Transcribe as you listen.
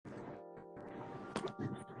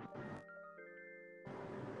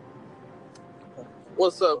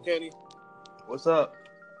What's up, Kenny? What's up?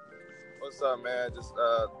 What's up, man? Just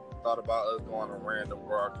thought about us going on a random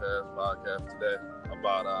podcast today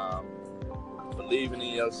about believing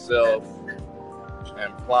in yourself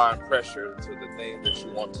and applying pressure to the things that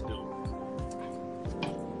you want to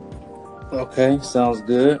do. Okay, sounds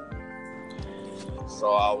good.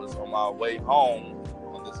 So I was on my way home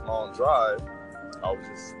on this long drive. I was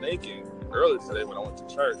just thinking earlier today when I went to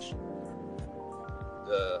church.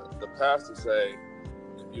 The pastor say,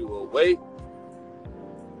 if you will wait,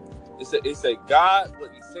 it said God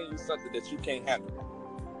wouldn't send you something that you can't handle.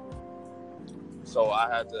 So I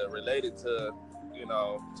had to relate it to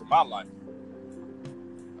my life.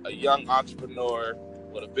 A young entrepreneur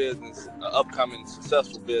with a business, an upcoming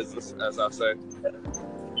successful business, as I say.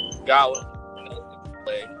 God would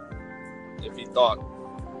play if he thought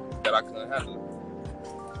that I couldn't handle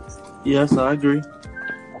it. Yes, I agree.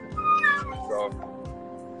 So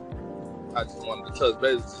I just wanted to touch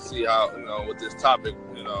base to see how, with this topic,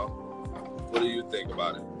 what do you think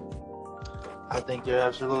about it? I think you're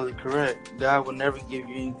absolutely correct. God would never give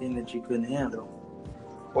you anything that you couldn't handle.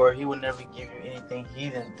 Or he would never give you anything he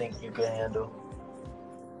didn't think you could handle.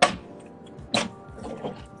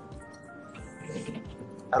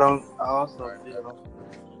 I also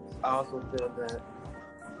feel that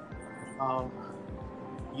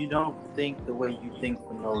you don't think the way you think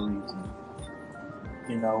for no reason.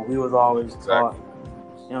 We was always taught,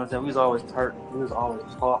 we was always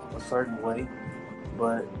taught a certain way,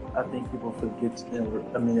 but I think people forget.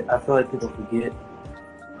 I feel like people forget,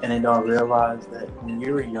 and they don't realize that when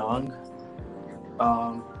you're young,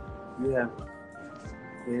 you have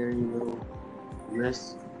very little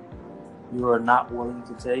risk you are not willing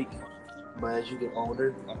to take, but as you get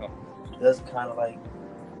older, that's kind of like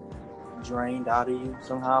drained out of you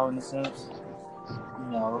somehow, in a sense.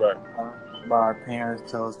 Right. By our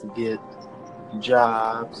parents tell us to get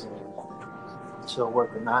jobs, to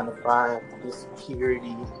work a 9-to-5, to get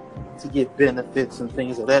security, to get benefits and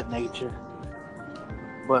things of that nature.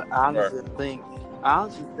 But I honestly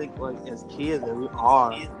think like as kids that we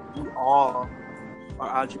all are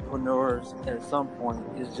entrepreneurs at some point.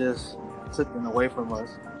 It's just taken away from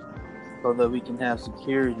us so that we can have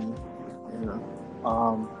security and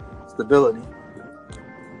stability.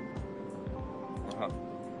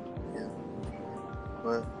 Yeah.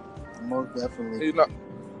 But most definitely.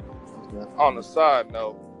 On the side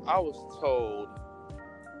note, I was told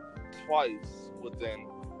twice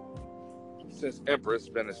since Empress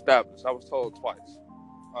been established, I was told twice.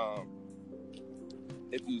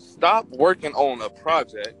 If you stop working on a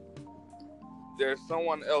project, there's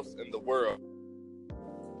someone else in the world.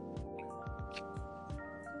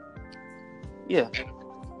 Yeah.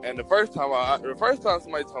 And the first time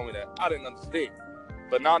somebody told me that, I didn't understand.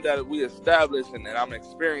 But now that we established and I'm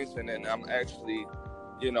experiencing it and I'm actually,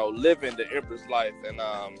 living the Empress life, and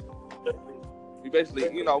we basically,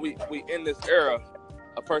 we in this era.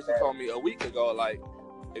 A person told me a week ago, like,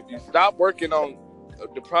 if you stop working on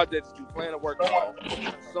the projects you plan to work on,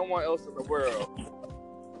 someone else in the world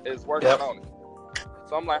is working on it.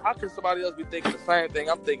 So I'm like, how can somebody else be thinking the same thing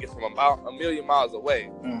I'm thinking from about a million miles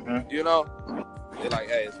away? Mm-hmm. They're like,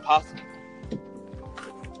 hey, it's possible.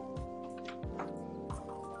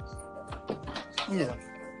 Yeah.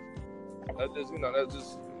 That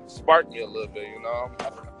just sparked me a little bit,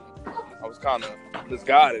 I was kind of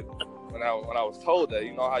misguided when I was told that.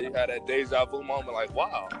 You know how you had that deja vu moment, like,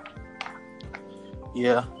 wow.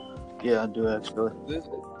 Yeah, I do actually.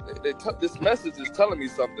 This message is telling me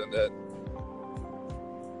something, that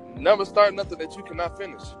never start nothing that you cannot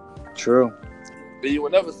finish. True. But you will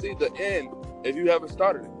never see the end if you haven't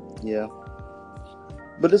started it. Yeah.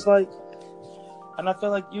 But it's like, and I feel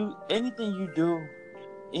like anything you do,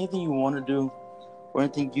 anything you want to do, or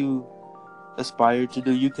anything you aspire to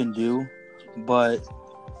do, you can do. But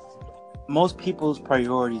most people's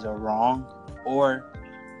priorities are wrong, or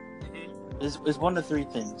it's one of three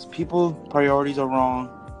things. People's priorities are wrong.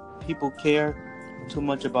 People care too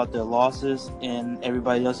much about their losses and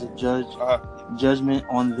everybody else's judgment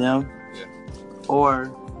on them,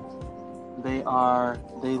 or they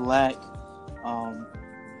lack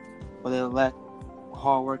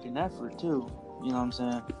hard work and effort too. You know what I'm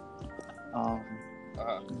saying?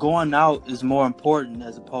 Going out is more important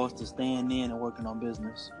as opposed to staying in and working on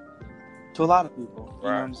business. To a lot of people, you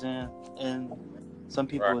know what I'm saying? And some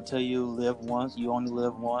people will tell you you only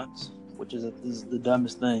live once, which is the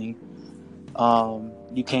dumbest thing.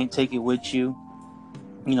 You can't take it with you,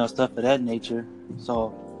 stuff of that nature.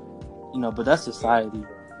 So, but that's society.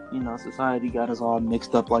 Society got us all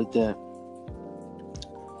mixed up like that.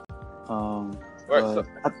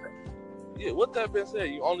 with that being said,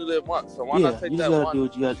 you only live once, so why Yeah, not take you just that gotta one do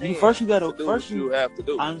what you got. chance First, you gotta. to do First, what you have to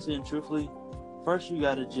do? Honestly and truthfully, first you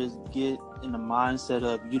gotta just get in the mindset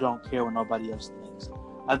of you don't care what nobody else thinks.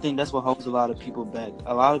 I think that's what holds a lot of people back.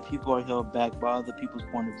 A lot of people are held back by other people's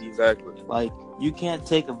point of view. Exactly. Like, you can't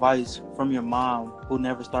take advice from your mom who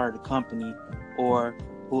never started a company or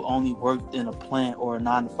who only worked in a plant or a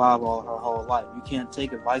 9 to 5 all her whole life. You can't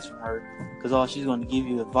take advice from her because all she's going to give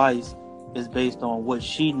you advice is based on what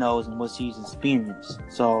she knows and what she's experienced.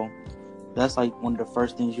 So that's like one of the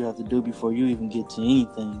first things you have to do before you even get to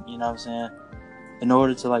anything. You know what I'm saying? In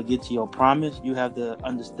order to like get to your promise, you have to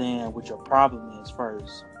understand what your problem is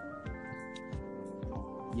first.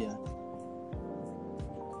 Yeah.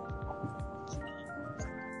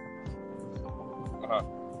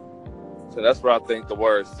 So that's where I think the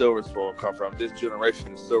word silver spoon come from. This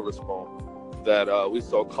generation is silver spoon. That we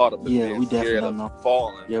so caught up in being scared of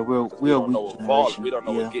falling. Yeah, we're a weak generation. We don't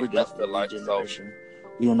know what getting up to like. So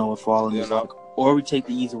we don't know what falling is like, or we take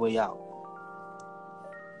the easy way out.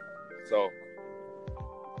 So,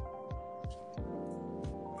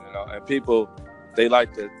 and people, they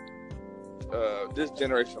like to. This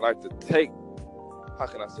generation like to take. How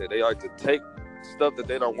can I say? They like to take stuff that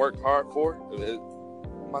they don't work hard for.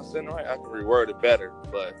 Am I saying it right? I can reword it better,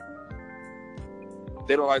 but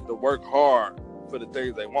they don't like to work hard for the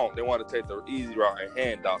things they want. They want to take the easy route and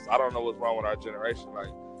handouts. I don't know what's wrong with our generation. Like,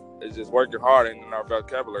 it's just working hard ain't in our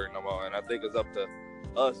vocabulary no more. And I think it's up to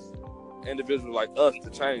us, individuals like us, to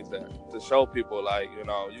change that. To show people, like,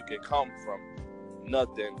 you can come from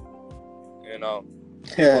nothing.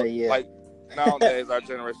 People, yeah. Like nowadays, our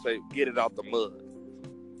generation say, "Get it out the mud."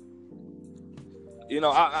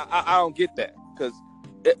 I don't get that, because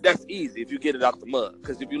that's easy if you get it out the mud.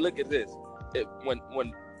 Because if you look at this, when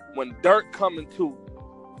dirt come into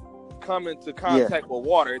contact with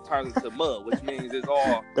water, it turns into mud, which means it's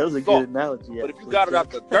all that was a salt. good analogy. Actually. But if you got it out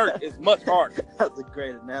the dirt, it's much harder. That's a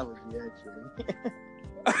great analogy, actually.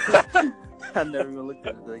 I never even looked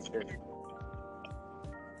at it like that.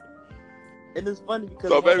 And it's funny because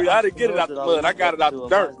so baby, I didn't get it out the mud. I got it out the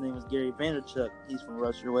dirt. His name is Gary Vaynerchuk. He's from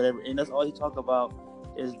Russia or whatever, and that's all he talk about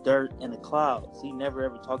is dirt and the clouds. He never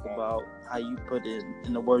ever talk about how you put it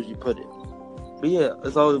in the words you put it. But yeah,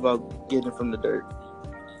 it's always about getting from the dirt.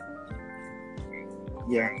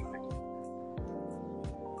 Yeah.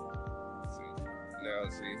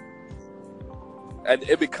 See. And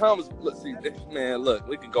it becomes, look,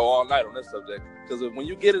 we can go all night on this subject. Because when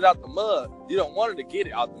you get it out the mud, you don't want it to get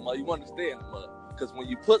it out the mud. You want it to stay in the mud. Because when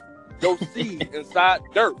you put those seeds inside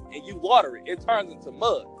dirt and you water it, it turns into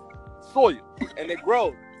mud, soil, and it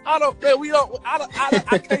grows. I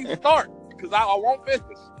can't start because I won't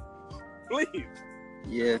finish. Please.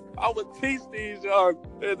 Yeah. I would teach these young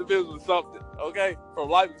individuals something, okay? From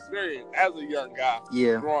life experience as a young guy.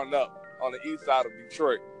 Yeah. Growing up on the east side of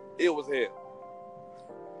Detroit. It was hell.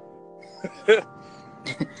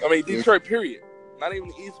 I mean, Detroit, period. Not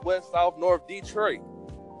even east, west, south, north, Detroit.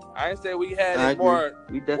 I ain't say we had it more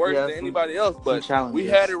worse than anybody else, but we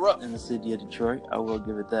had it rough. In the city of Detroit, I will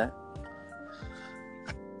give it that.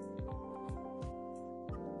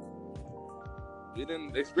 We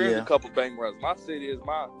didn't experience a couple bang runs. My city is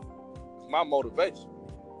my motivation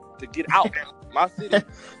to get out. My city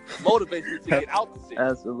motivates me to get out the city.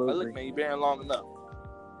 Absolutely. But look, man, you've been long enough.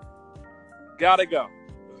 Gotta go.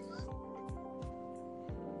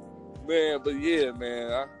 Man, but yeah,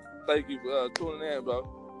 man. I thank you for tuning in, bro.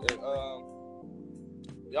 And,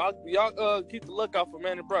 y'all keep the lookout for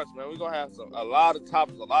Man and Brunch, man. We're gonna have a lot of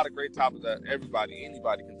topics, a lot of great topics that anybody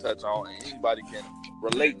can touch on and anybody can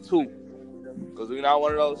relate to. Because we're not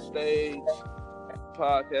one of those stage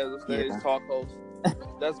podcasts or stage talk hosts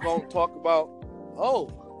that's gonna talk about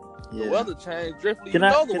the weather change. Driftly, the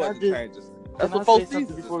weather changes. That's what 4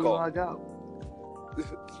 seasons is called. Log out?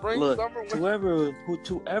 Spring, summer, winter. Whoever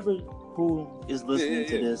who is listening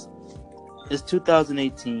to this, it's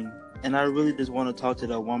 2018, and I really just want to talk to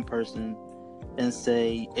that one person and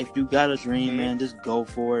say, if you got a dream, man, just go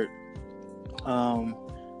for it. I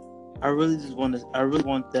really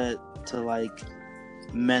want that to like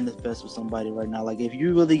manifest with somebody right now. Like, if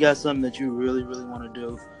you really got something that you really, really want to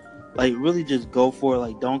do, like, really just go for it.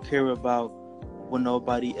 Like, don't care about what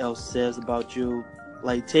nobody else says about you.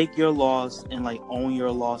 Like, take your loss and like own your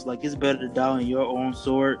loss. Like, it's better to die on your own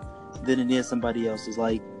sword than it is somebody else's.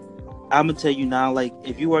 Like, I'm gonna tell you now, like,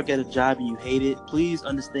 if you work at a job and you hate it, please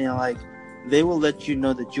understand, like, they will let you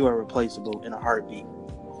know that you are replaceable in a heartbeat.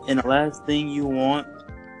 And the last thing you want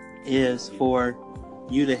is for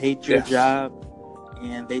you to hate your job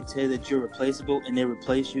and they tell you that you're replaceable and they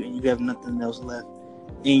replace you and you have nothing else left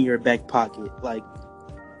in your back pocket. Like,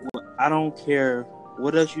 I don't care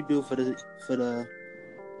what else you do for the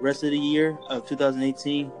rest of the year of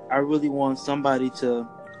 2018, I really want somebody to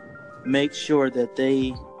make sure that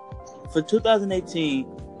for 2018,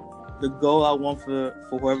 the goal I want for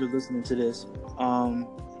whoever's listening to this,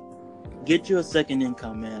 get you a second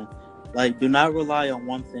income, man. Like, do not rely on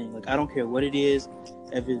one thing. Like, I don't care what it is.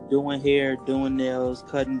 If it's doing hair, doing nails,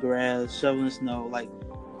 cutting grass, shoveling snow, like,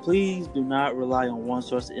 please do not rely on one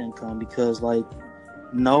source of income, because, like,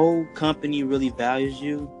 no company really values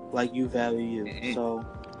you like you value you. Mm-hmm. So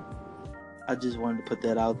I just wanted to put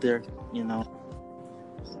that out there, you know.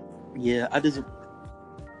 Yeah, I just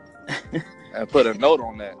And put a note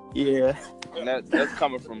on that. yeah. And that's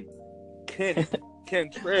coming from Ken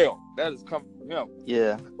Trail. That is coming from him.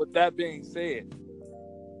 Yeah. With that being said,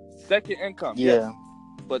 second income, Yeah. yes.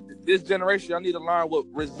 But this generation, y'all need to learn what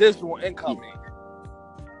residual income means.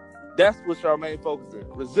 That's what your main focus is.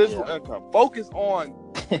 Residual income. Focus on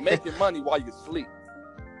making money while you sleep.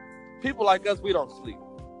 People like us, we don't sleep.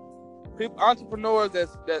 Entrepreneurs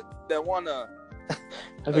that want to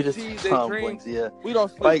achieve their dreams, we don't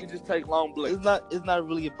sleep. Like, we just take long blinks. It's not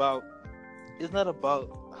really about. It's not about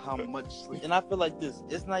how much sleep. And I feel like this.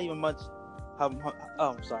 It's not even much.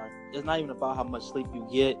 It's not even about how much sleep you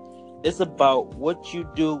get. It's about what you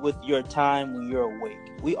do with your time when you're awake.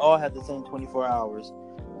 We all have the same 24 hours,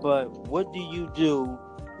 but what do you do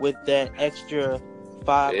with that extra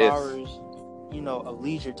 5 hours? Of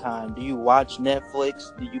leisure time? Do you watch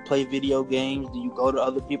Netflix? Do you play video games? Do you go to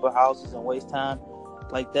other people's houses and waste time?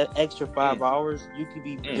 Like, that extra 5 hours, you could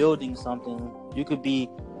be building something. You could be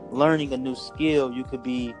learning a new skill. You could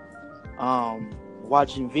be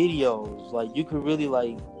watching videos. Like, you could really,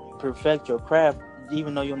 like, perfect your craft,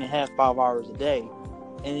 even though you only have 5 hours a day.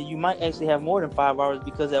 And you might actually have more than 5 hours,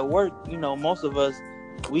 because at work, most of us,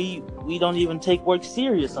 we don't even take work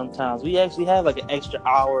serious sometimes. We actually have like an extra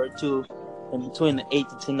hour or two in between the 8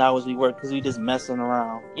 to 10 hours we work, because we just messing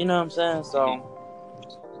around. You know what I'm saying? So,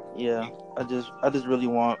 yeah, I just really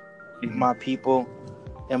want my people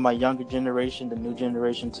and my younger generation, the new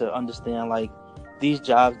generation, to understand, like, these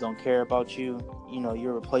jobs don't care about you.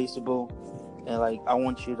 You're replaceable. And, like, I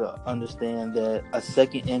want you to understand that a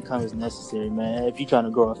second income is necessary, man. If you're trying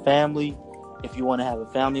to grow a family, if you want to have a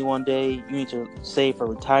family one day, you need to save for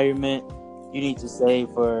retirement. You need to save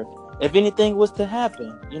for, if anything was to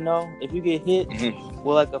happen, if you get hit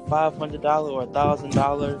with like a $500 or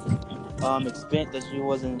 $1,000 expense that you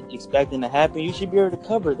wasn't expecting to happen, you should be able to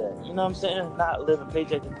cover that. You know what I'm saying? Not living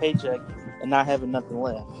paycheck to paycheck and not having nothing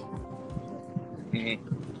left.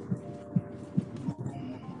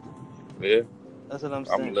 Yeah, that's what I'm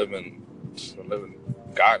saying. I'm living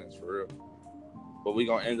guidance for real. But we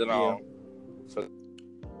gonna end it on. So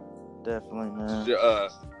definitely, man.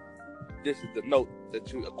 This is the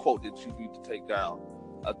a quote that you need to take down.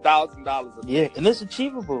 $1,000 a day. Yeah, and it's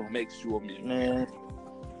achievable. Makes you a millionaire. Man,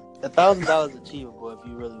 $1,000 achievable if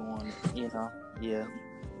you really want it. Yeah.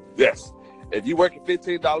 Yes, if you working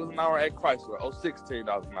 $15 an hour at Chrysler or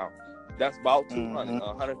 $16 an hour, that's about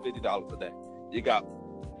 $150 a day. You got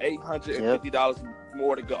 $850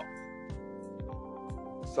 more to go.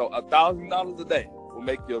 So $1,000 a day will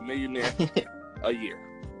make you a millionaire a year.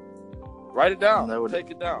 Write it down.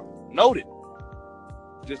 Take it down. Note it.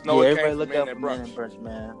 Just know it came from Man and Brunch,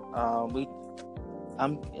 man.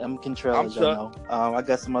 I'm Kentrell, as y'all know. I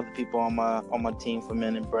got some other people on my team for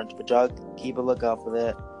Men and Brunch, but y'all keep a lookout for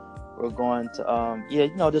that. We're going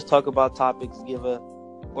to just talk about topics,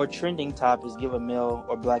 trending topics, give a male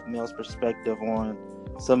or black male's perspective on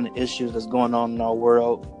some of the issues that's going on in our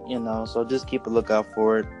world, so just keep a lookout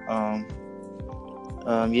for it.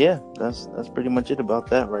 That's pretty much it about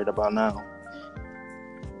that right about now.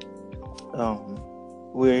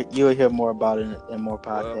 You'll hear more about it in more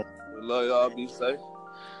podcasts. We love y'all. Be safe.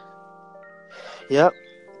 Yep.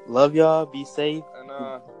 Love y'all. Be safe. And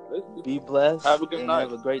be blessed. Have a good night.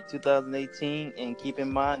 Have a great 2018. And keep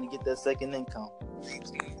in mind to get that second income.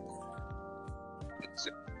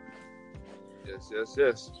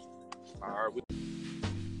 Yes. All right.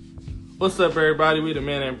 What's up, everybody? We the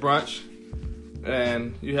Man and Brunch,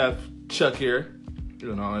 and you have Chuck here,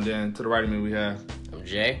 and then to the right of me we have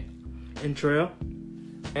Jay and Trail,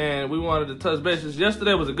 and we wanted to touch bases.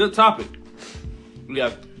 Yesterday was a good topic. We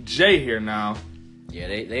got Jay here now. Yeah,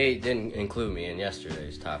 they didn't include me in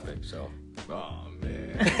yesterday's topic, so. Oh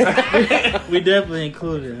man. We definitely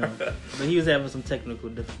included him, but he was having some technical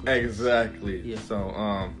difficulties. Exactly. Yeah.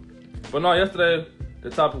 So but no, yesterday the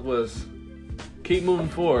topic was keep moving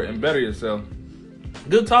forward and better yourself.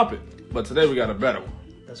 Good topic, but today we got a better one.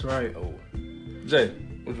 That's right. Oh, Jay,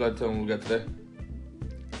 would you like to tell them what we got today?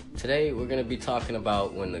 Today we're gonna be talking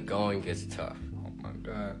about when the going gets tough. Oh my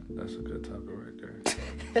God, that's a good topic right there.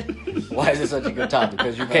 Why is it such a good topic?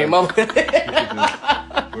 Because you came up with it.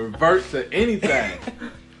 Just revert to anything.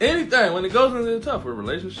 Anything. When it goes into the tough, with a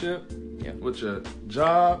relationship, with your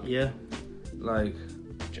job, like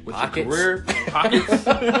with Pockets. your career,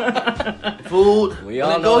 pockets, food. We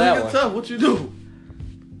all when it know goes that and one. get tough, what you do?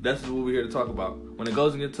 That's what we're here to talk about. When it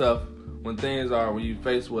goes and get tough, when you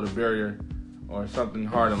faced with a barrier or something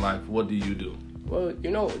hard in life, what do you do? Well, you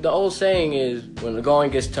know, the old saying is, when the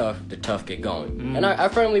going gets tough, the tough get going. Mm. And I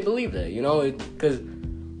firmly believe that, you know, because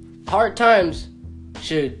hard times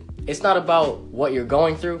it's not about what you're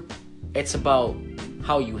going through, it's about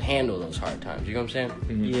how you handle those hard times. You know what I'm saying?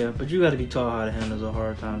 Mm-hmm. Yeah, but you got to be taught how to handle the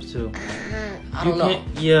hard times too. I don't know.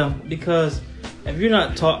 Yeah, because if you're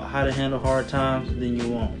not taught how to handle hard times, then you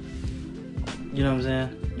won't. You know what I'm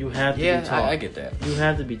saying? You have to be taught. I get that. You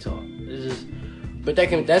have to be taught. It's just, But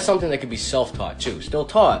that's something that can be self-taught too. Still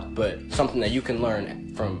taught, but something that you can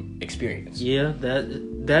learn from experience. yeah,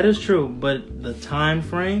 that is true. But the time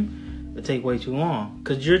frame, it take way too long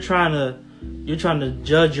because you're trying to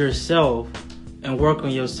judge yourself and work on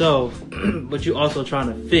yourself, but you're also trying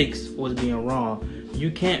to fix what's being wrong. You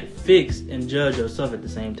can't fix and judge yourself at the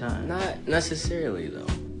same time. Not necessarily though.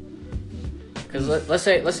 Because let's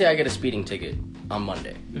say I get a speeding ticket on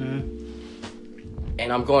Monday. Mm-hmm.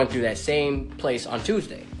 And I'm going through that same place on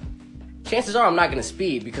Tuesday. Chances are I'm not going to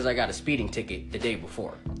speed because I got a speeding ticket the day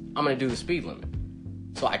before. I'm going to do the speed limit.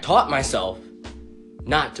 So I taught myself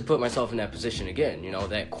not to put myself in that position again, you know,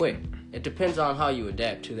 that quick. It depends on how you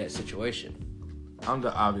adapt to that situation. I'm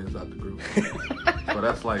the obvious out the group. So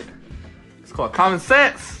that's like, it's called common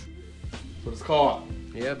sense. That's what it's called.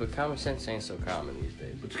 Yeah, but common sense ain't so common these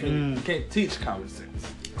days. But you can't teach common sense.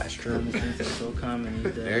 That's true. Common sense is so common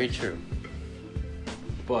these days. Very true.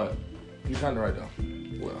 But you're kind of right though.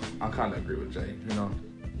 Well, I kind of agree with Jay. You know,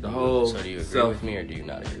 the whole. So do you agree with me or do you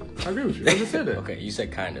not agree with me? I agree with you. I just said that. Okay, you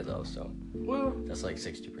said kind of though, so Well, that's like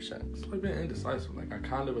 60%. it's like being indecisive. Like I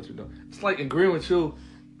kind of, but you don't. It's like agreeing with you.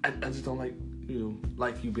 I just don't like you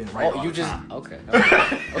being right. Oh, you the just time. okay.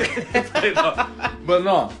 But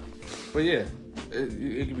no. But yeah,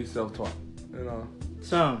 it can be self-taught. You know.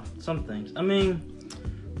 Some things. I mean,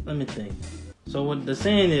 let me think. So what the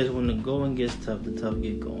saying is, when the going gets tough, the tough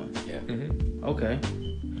get going. Yeah. Mm-hmm. Okay.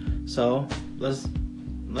 So let's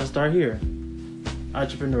start here.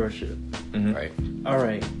 Entrepreneurship. Mm-hmm. Right. All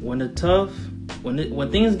right.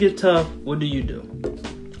 When things get tough, what do you do?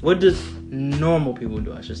 What does normal people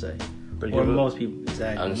do? I should say, or most people.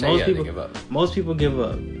 Exactly. I'm saying they give up. Most people give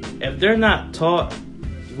up. If they're not taught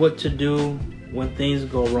what to do when things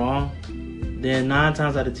go wrong, then 9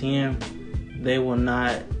 times out of 10, they will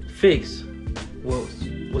not fix what's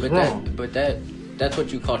wrong. That's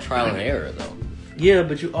what you call trial and error, though. Yeah,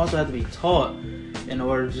 but you also have to be taught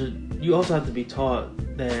you also have to be taught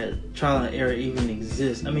that trial and error even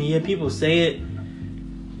exists. I mean, yeah, people say it,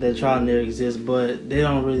 that trial and error exists, but they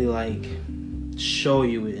don't really, like, show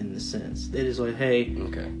you it in the sense. They just like, hey,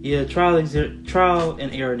 Okay. yeah, trial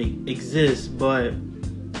and error exists, but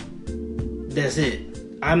that's it.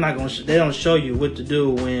 I'm not going to, they don't show you what to do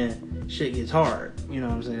when shit gets hard. You know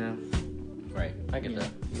what I'm saying? Right. I get that.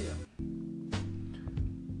 Yeah.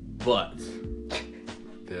 But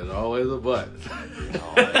there's always a but.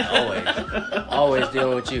 Always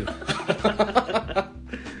dealing with you.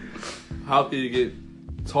 How can you get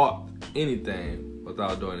taught anything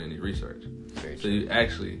without doing any research? Very So true. you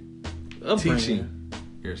actually Upbringing. teaching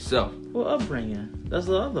yourself. Well, upbringing. That's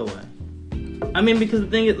the other way. I mean, because the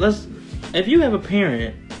thing is, if you have a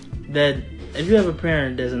parent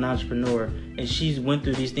that's an entrepreneur and she's went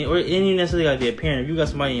through these things, or it ain't even necessarily gotta be a parent. If you got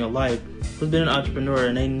somebody in your life who's been an entrepreneur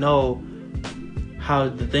and they know how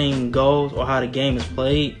the thing goes or how the game is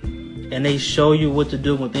played, and they show you what to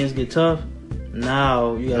do when things get tough,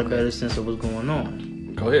 now you got a better sense of what's going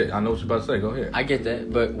on. Go ahead. I know what you're about to say. Go ahead. I get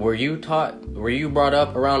that, but were you brought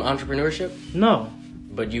up around entrepreneurship? No.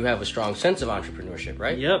 But you have a strong sense of entrepreneurship,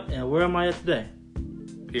 right? Yep. And where am I at today?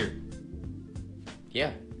 Here.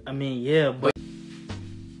 Yeah. I mean, yeah, but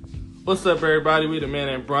What's up, everybody? We the Man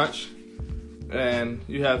and Brunch. And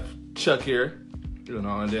you have Chuck here. You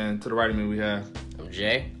know, and then to the right of me we have. I'm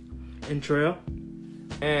Jay. in trail.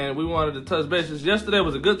 And we wanted to touch bases. Yesterday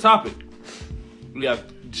was a good topic. We got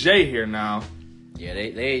Jay here now. Yeah,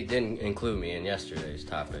 they didn't include me in yesterday's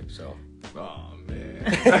topic, so. Oh,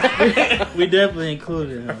 man. We definitely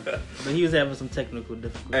included him, but he was having some technical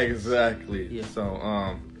difficulties. Exactly. Yeah.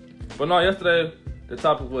 So, but no, yesterday the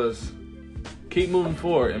topic was keep moving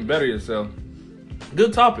forward and better yourself.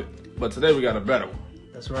 Good topic, but today we got a better one.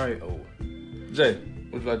 That's right. Oh. Jay,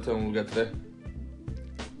 what would you like to tell them what we got today?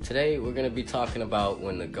 Today we're gonna be talking about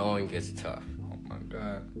when the going gets tough. Oh my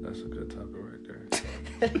God, that's a good topic right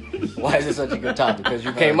there. Why is it such a good topic? Because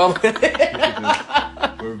you came up with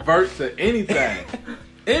it. Revert to anything.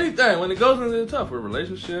 Anything. When it goes into the tough, with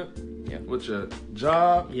relationship, Yeah. with your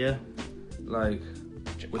job, Yeah. like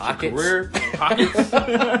with Pockets. your career,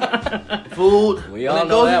 pockets, food. We when all it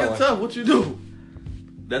know goes that and get one. tough, what you do?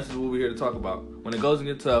 That's what we're here to talk about. When it goes and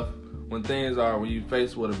get tough, when you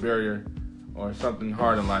faced with a barrier or something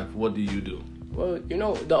hard in life, what do you do? Well, you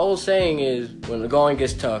know, the old saying is, when the going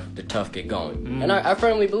gets tough, the tough get going. And I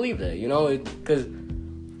firmly believe that, you know, because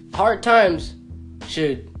hard times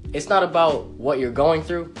it's not about what you're going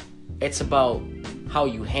through, it's about how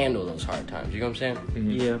you handle those hard times. You know what I'm saying?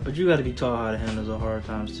 Yeah, but you got to be taught how to handle the hard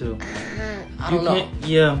times too. I don't know.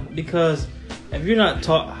 Yeah, because if you're not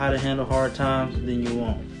taught how to handle hard times, then you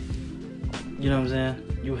won't. You know what I'm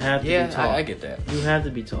saying? You have to be taught. I get that. You have to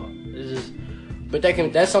be taught. It's just, But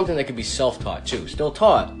that's something that can be self-taught too. Still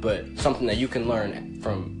taught, but something that you can learn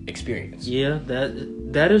from experience. yeah,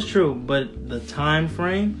 that is true. But the time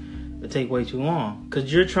frame, it take way too long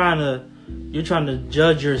because you're trying to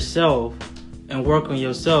judge yourself and work on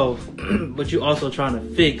yourself, but you're also trying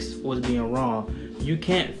to fix what's being wrong. You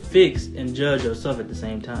can't fix and judge yourself at the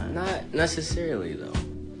same time. Not necessarily though.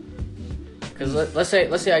 Because let's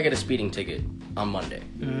say I get a speeding ticket on Monday.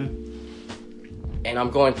 And I'm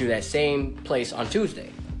going through that same place on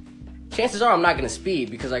Tuesday. Chances are I'm not going to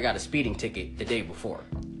speed because I got a speeding ticket the day before.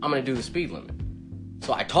 I'm going to do the speed limit.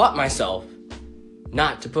 So I taught myself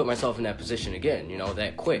not to put myself in that position again, you know,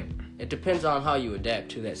 that quick. It depends on how you adapt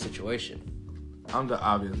to that situation. I'm the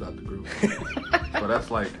obvious out the group. So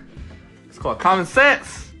that's like, it's called common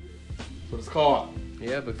sense. That's what it's called.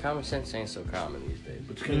 Yeah, but common sense ain't so common these days.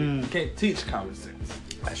 But you can't teach common sense.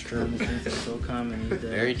 That's true. Common sense is so common these days.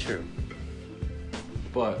 Very true.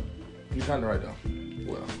 But you're kind of right though.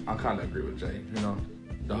 Well, I kind of agree with Jay. You know,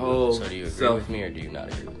 the whole. So do you agree with me or do you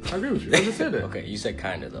not agree with me? I agree with you. I just said that. Okay, you said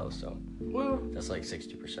kind of though, so Well, that's like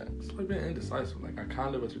 60%. it's like being indecisive. Like I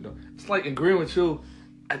kind of, but you don't. It's like agreeing with you.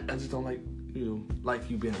 I just don't like you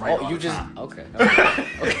being right. Oh, all you the just time. okay.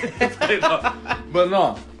 But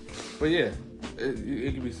no. But yeah,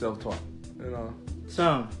 it can be self-taught. You know.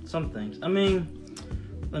 Some things. I mean,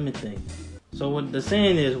 let me think. So what the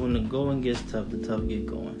saying is, when the going gets tough, the tough get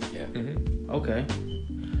going. Yeah. Okay.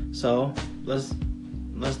 So let's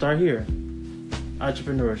start here.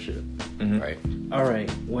 Entrepreneurship. Right. All right.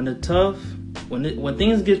 When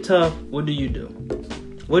things get tough, what do you do?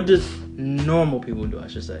 What does normal people do? I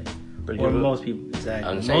should say, or most people.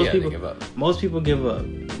 Exactly. I'm saying they give up. Most people give up.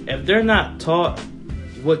 If they're not taught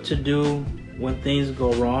what to do when things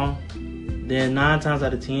go wrong, then 9 times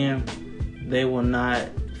out of 10, they will not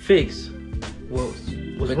fix what's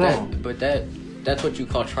wrong. That's what you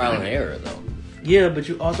call trial and error, though. Yeah, but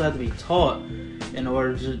you also have to be taught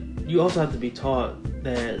you also have to be taught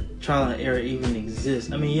that trial and error even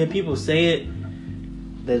exists. I mean, yeah, people say it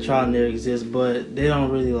that trial and error exists, but they don't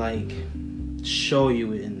really like show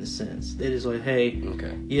you it in the sense. They just like, hey,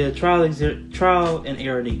 Okay. yeah, trial and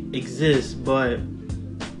error exists, but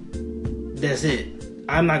that's it.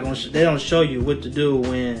 I'm not gonna. They don't show you what to do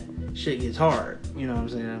when shit gets hard. You know what I'm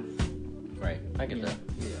saying? Right. I get that.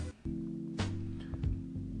 Yeah.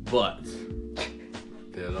 But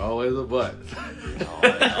there's always a but.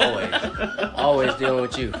 Always dealing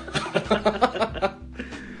with you.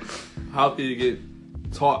 How can you get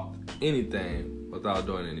taught anything without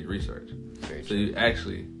doing any research? Very So true. you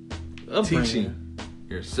actually Upbringing. teaching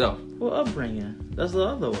yourself. Well, upbringing. That's the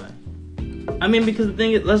other way. I mean, because the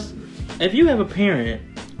thing is, if you have a parent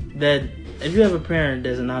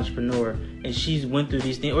that's an entrepreneur and she's went through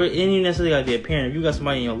these things, or it ain't necessarily gotta be a parent. If you got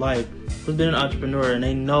somebody in your life who's been an entrepreneur and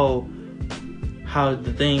they know how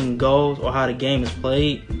the thing goes or how the game is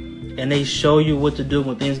played, and they show you what to do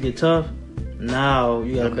when things get tough, now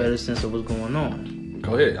you got a better sense of what's going on.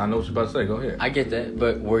 Go ahead. I know what you're about to say. Go ahead. I get that,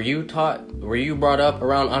 but were you brought up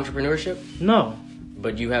around entrepreneurship? No.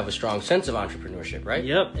 But you have a strong sense of entrepreneurship, right?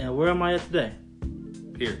 Yep. And where am I at today?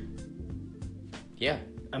 Here. Yeah.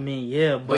 I mean, yeah, but